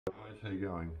Guys, how you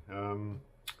going?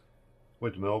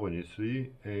 Went to Melbourne yesterday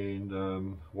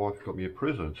and wife got me a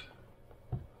present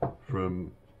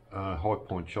from High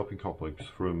Point Shopping Complex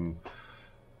from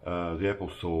the Apple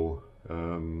store.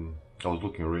 I was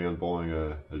looking around buying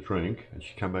a drink and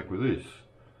she came back with this.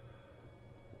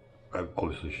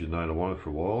 Obviously she's known I wanted for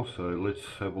a while, so let's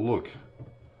have a look.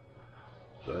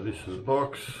 So this is the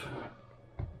box.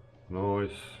 Nice.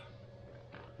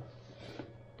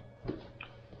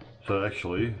 So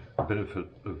actually, the benefit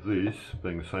of this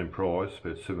being the same price,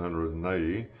 about $780,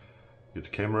 you get the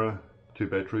camera, 2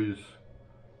 batteries,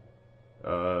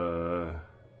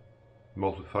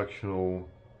 multifunctional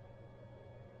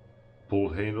pull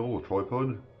handle or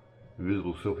tripod,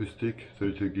 invisible selfie stick,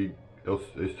 32 gig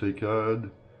SD card,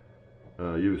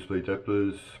 USB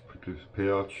adapters, protective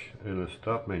pouch, and a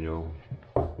start manual.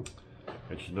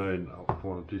 And she's known I've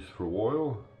wanted this for a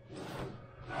while.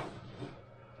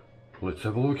 Let's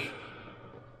have a look.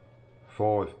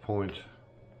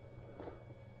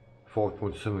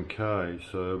 5.7K,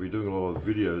 so I'll be doing a lot of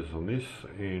videos on this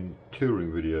and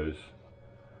touring videos.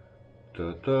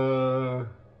 Ta-da!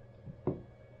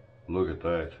 Look at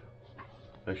that.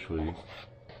 Actually,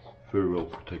 very well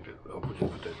protected. I'll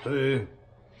put that there.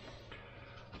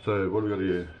 So what have we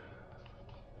got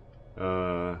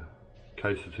here?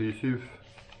 Case adhesive.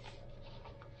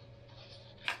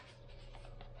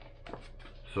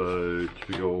 So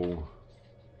typical,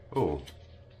 a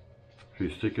few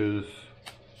stickers,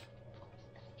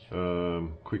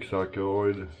 quick start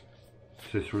guide,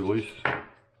 accessory list, put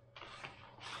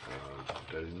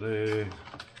that in there,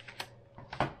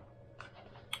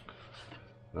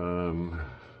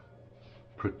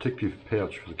 protective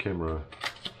pouch for the camera,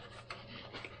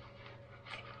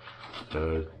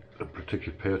 a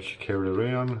protective pouch to carry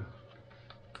around.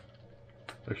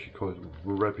 Actually the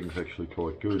wrapping's actually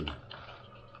quite good.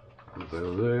 Put that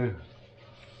over there.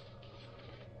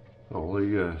 Oh, there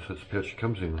you go. So that's the pouch it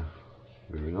comes in.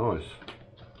 Very nice.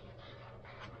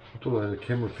 I thought I had a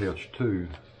camera pouch too.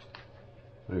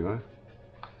 There you go.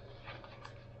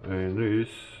 And this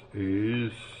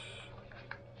is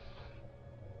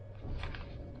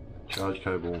charge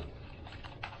cable.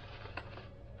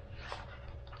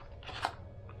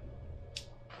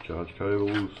 Charge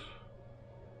cables.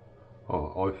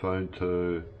 Oh, iPhone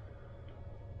to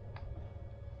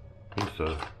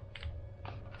Insta.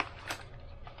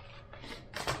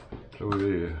 So we're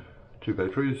here, 2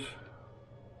 batteries.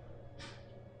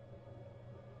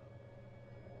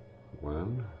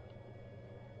 1.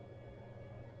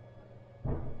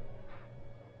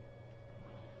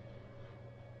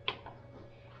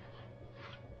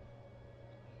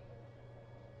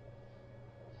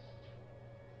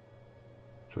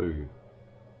 2.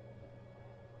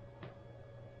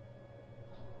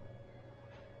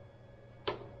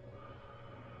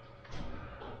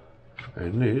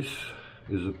 And this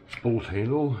is a bolt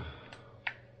handle.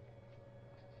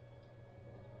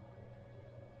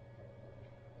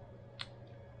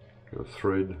 Got a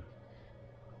thread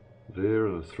there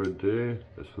and a thread there.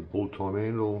 That's the bolt time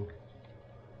handle.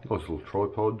 Nice little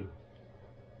tripod.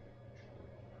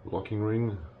 Locking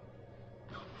ring.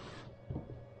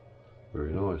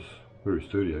 Very nice. Very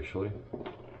sturdy actually.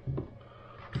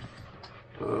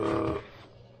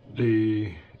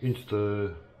 The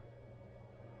Insta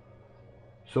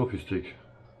selfie stick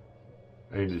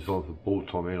and designed for bolt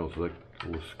time handle, so that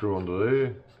will screw onto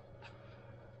there,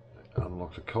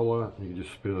 unlock the collar, and you can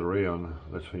just spin it around.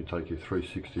 That's when you take your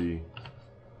 360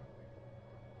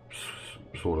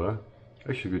 sorta.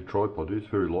 Actually a good tripod, it's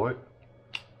very light.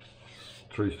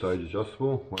 3-stage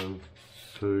adjustable, 1,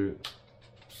 2,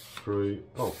 3,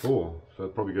 4. So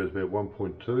it probably goes about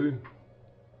 1.2.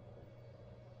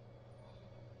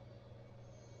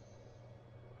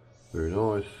 Very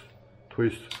nice.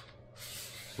 Twist,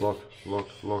 lock, lock,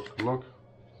 lock, lock.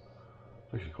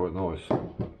 Actually quite nice.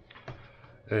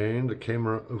 And the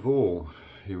camera of all.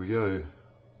 Here we go.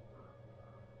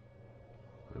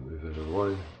 I'll move that out of the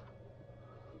way.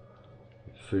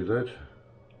 See that?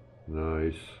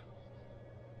 Nice.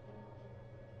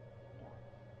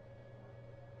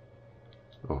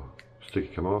 Oh,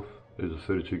 sticker come off. There's a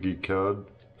 32 gig card.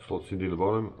 Slots into the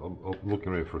bottom. I'm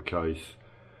looking around for a case.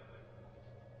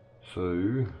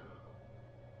 So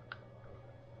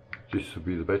this would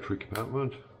be the battery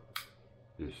compartment.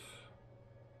 Yes.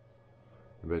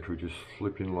 The battery just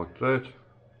flip in like that.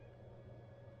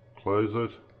 Close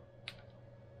it.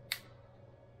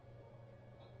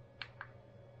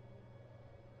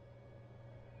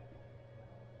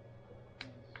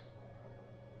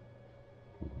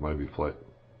 Maybe flat.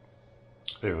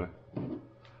 Anyway.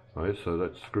 Okay, so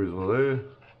that screws on there.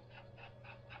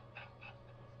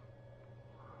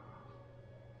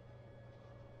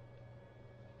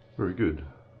 very good.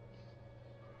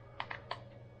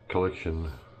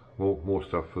 Collection, more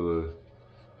stuff for the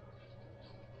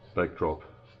backdrop,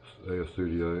 our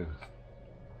studio.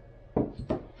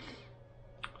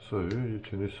 So you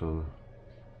turn this on.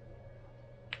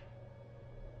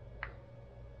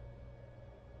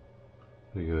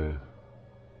 There you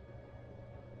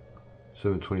go.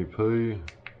 720p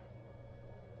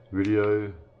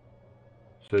video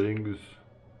settings,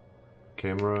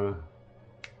 camera.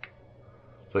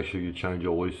 So actually you change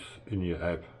all this in your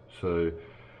app. So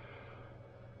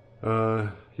yeah,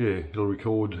 it'll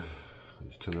record.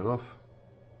 Let's turn it off.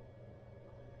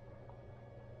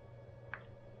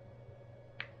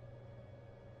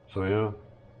 So now,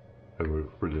 haven't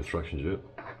read the instructions yet.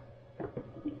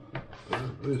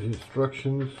 There's the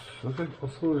instructions. I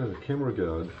thought I had a camera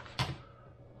guard.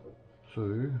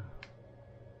 So,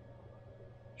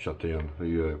 shut down. There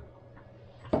you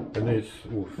go. And this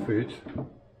will fit.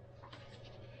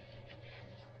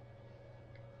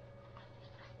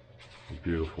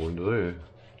 Beautiful into there.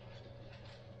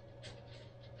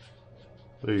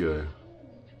 There you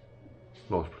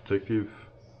go. Nice protective.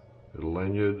 Little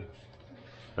lanyard.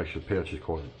 Actually, the pouch is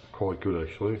quite good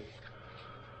actually.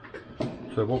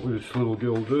 So what will this little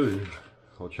girl do?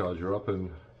 I'll charge her up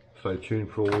and stay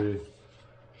tuned for all the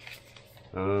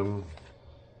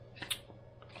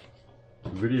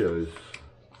videos.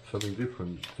 Something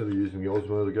different instead of using the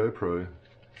Osmo or the GoPro.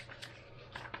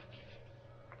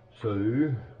 So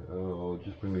I'll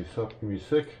just bring this up. Give me a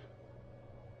sec.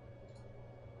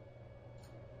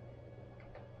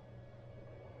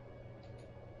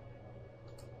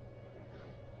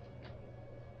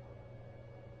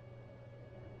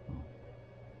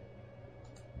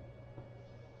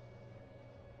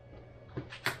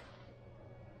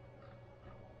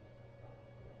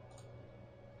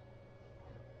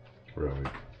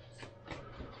 Right.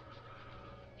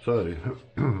 So,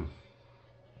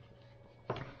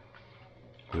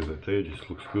 there's that there, just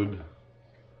looks good.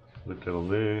 Let that on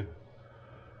there.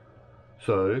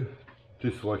 So,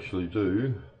 this will actually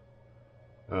do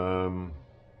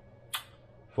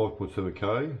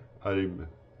 5.7K, 80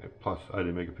 plus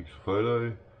 80 megapixel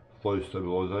photo, flow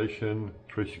stabilization,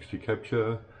 360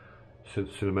 capture,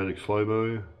 cinematic slow-mo.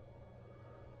 You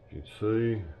can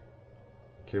see,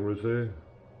 cameras there.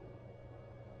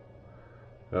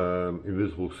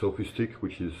 Invisible selfie stick,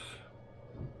 which is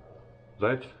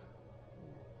that.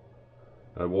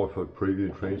 Wi-Fi preview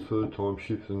and transfer, time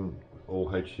shift and all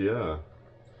HDR.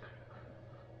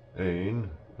 And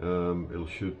it'll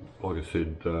shoot, like I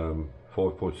said,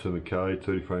 5.7K,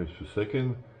 30 frames per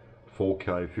second,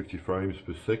 4K, 50 frames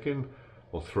per second,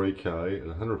 or 3K at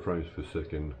 100 frames per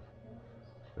second.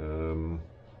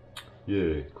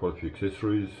 Yeah, quite a few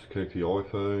accessories. Connect the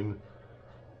iPhone.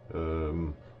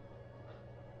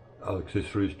 Other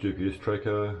accessories, GPS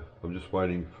tracker. I'm just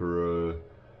waiting for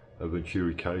a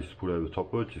Venturi case to put over the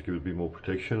top of it, just give it a bit more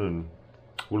protection, and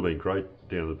would have been great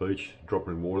down at the beach, drop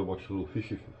it in water, watch the little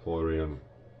fishy fly around.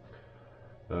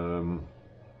 In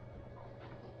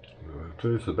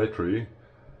terms of the battery,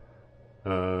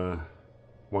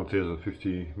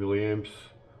 1050 milliamps,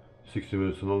 60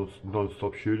 minutes of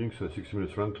non-stop shooting, so 60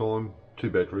 minutes runtime, 2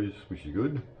 batteries, which is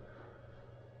good.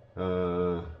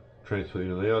 Transfer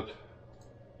in and out.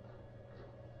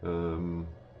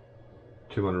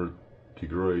 200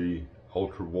 degree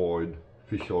ultra wide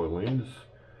fisheye lens.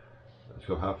 It's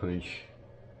got 1/2 inch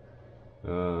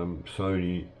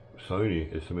Sony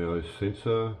SMOS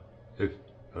sensor,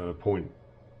 point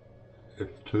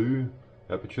f2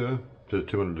 aperture to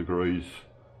 200 degrees.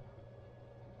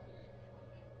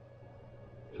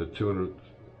 So 200,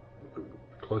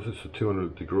 closest to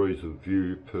 200 degrees of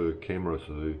view per camera.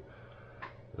 So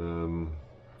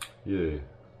yeah,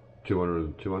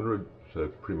 200, so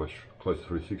pretty much close to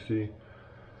 360.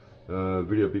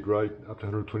 Video bitrate up to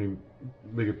 120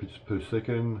 megabits per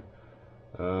second.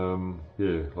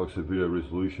 Yeah, like I said, video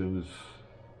resolutions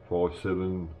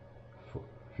 5.7,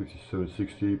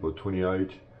 5760 by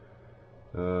 28,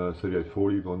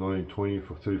 3840 by 1920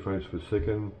 for 30 frames per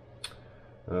second.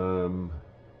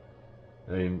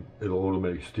 And it'll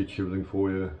automatically stitch everything for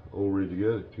you, all ready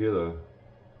together.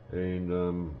 And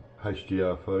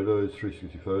HDR photos,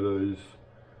 360 photos.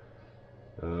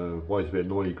 Weighs about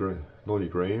 90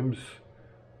 grams,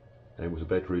 and with a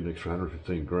battery an extra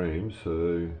 115 grams,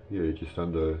 so yeah, just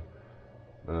under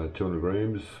 200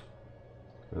 grams.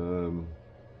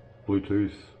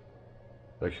 Bluetooth,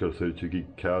 actually got a 32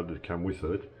 gig card that come with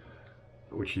it,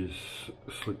 which is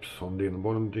slips on down the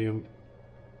bottom down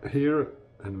here,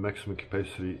 and the maximum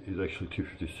capacity is actually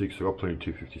 256. So I've got plenty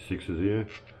of 256s here.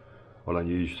 I don't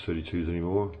use 32s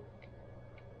anymore.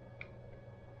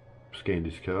 scan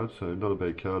this card, so not a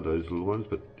bad card, those little ones,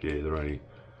 but yeah, they're only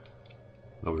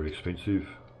not very expensive.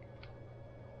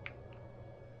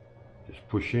 Just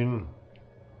push in,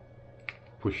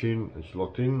 it's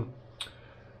locked in.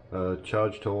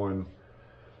 Charge time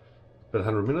about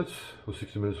 100 minutes or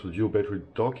 60 minutes for dual battery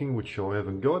docking, which I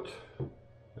haven't got.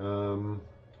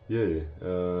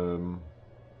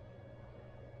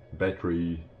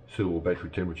 Battery, suitable battery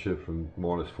temperature from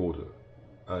 -4 to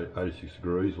 86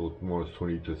 degrees or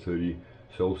 -20 to 30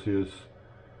 Celsius.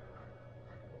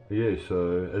 Yeah,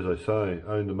 so as I say,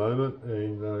 own the moment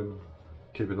and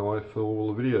keep an eye for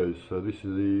all the videos. So this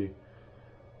is the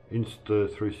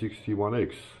Insta360 One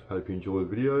X. Hope you enjoy the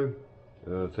video.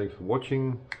 Thanks for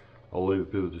watching. I'll leave a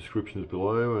bit of descriptions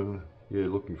below, and yeah,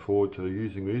 looking forward to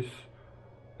using this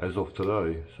as of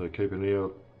today. So keep an eye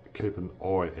out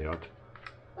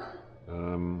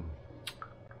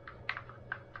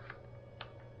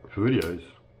for videos.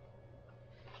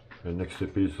 And next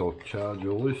step is I'll charge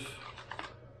all this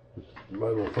with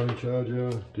mobile phone charger.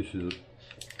 This is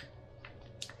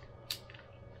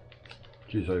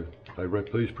geez, they wrap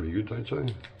these pretty good, don't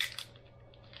they?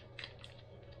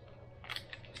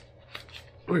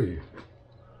 Oy.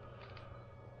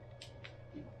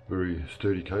 Very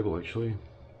sturdy cable actually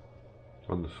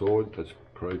on the side. That's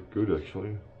great, good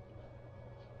actually.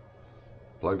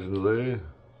 Plugs into there.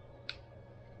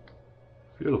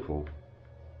 Beautiful.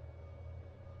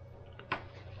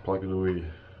 Plug into the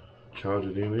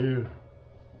charger down there.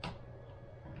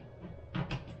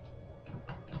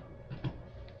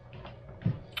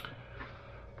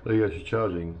 There you go, she's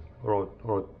charging.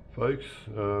 Alright folks,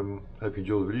 hope you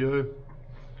enjoy the video.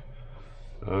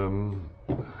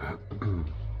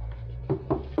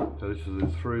 So this is the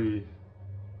 3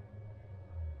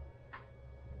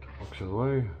 box of the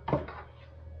way.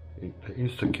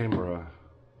 Insta camera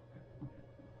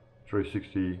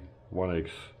 360 One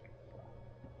X.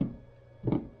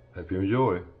 Hope you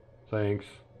enjoy. Thanks.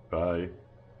 Bye.